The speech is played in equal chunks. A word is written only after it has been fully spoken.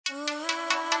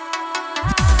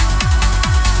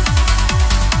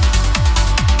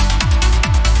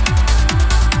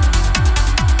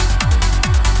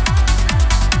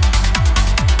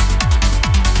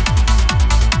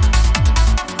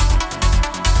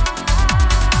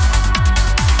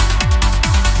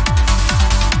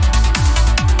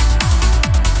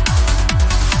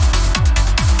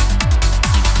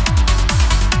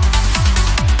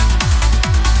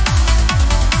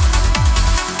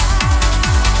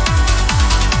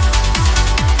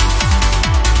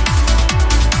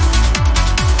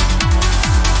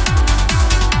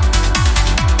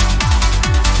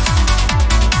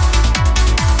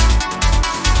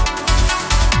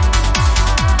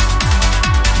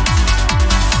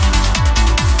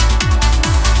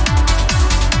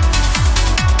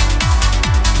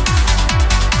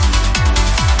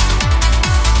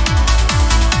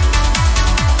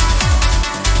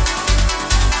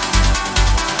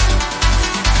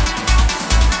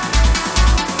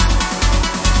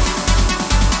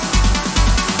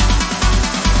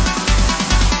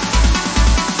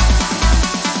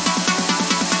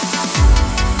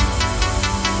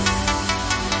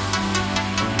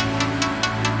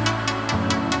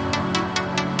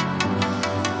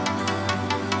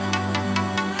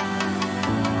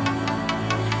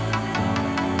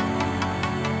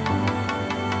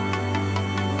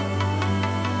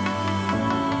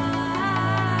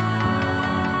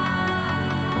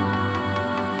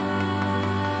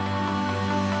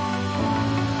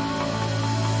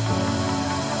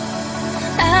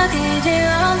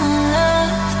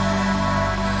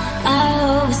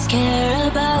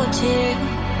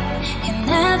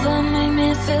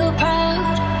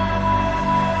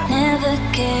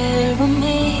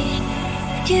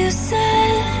You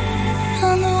said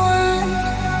I'm the one,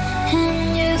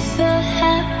 and you felt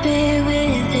happy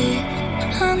with it.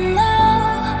 I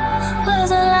know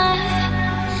was a lie,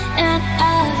 and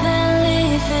I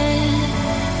believe it.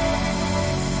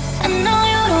 I know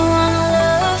you don't wanna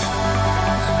love,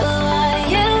 but why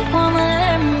you wanna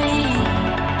hurt me?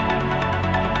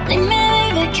 Leave me,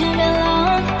 baby, can't be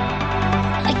long.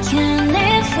 I can't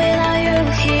live without you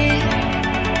here.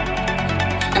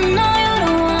 I know you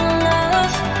don't wanna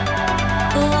love,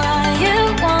 but why you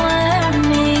wanna hurt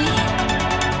me?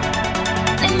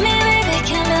 Leave me, baby,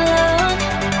 can't be long.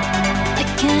 I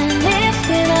can't live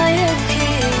without you here.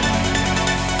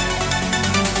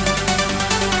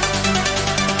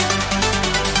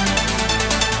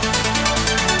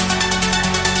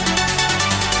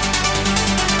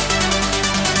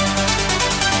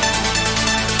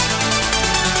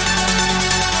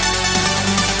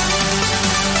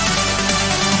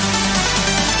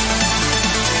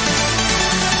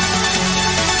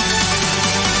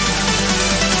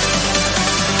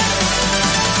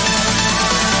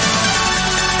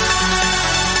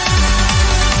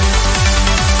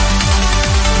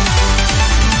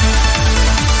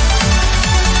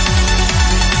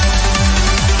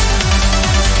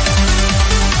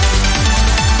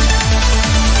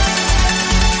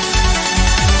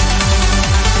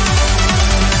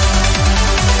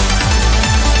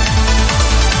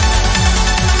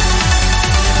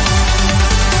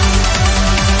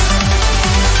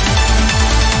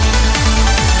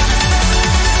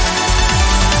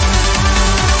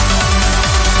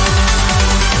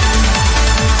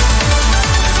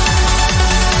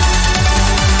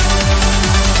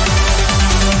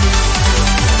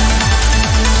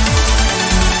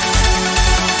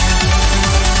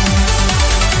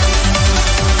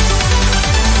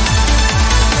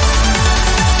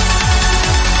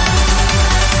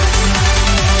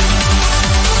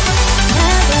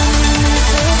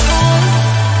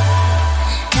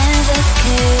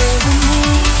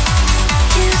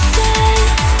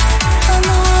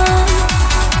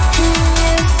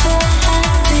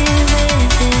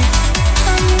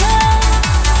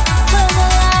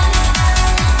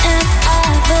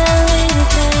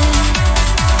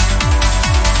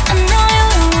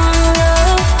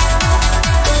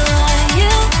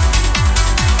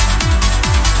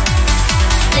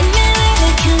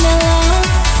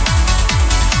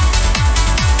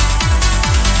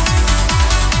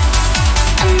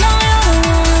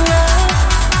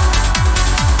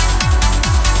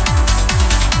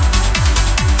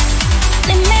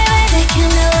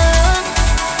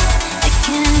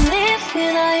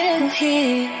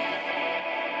 Here.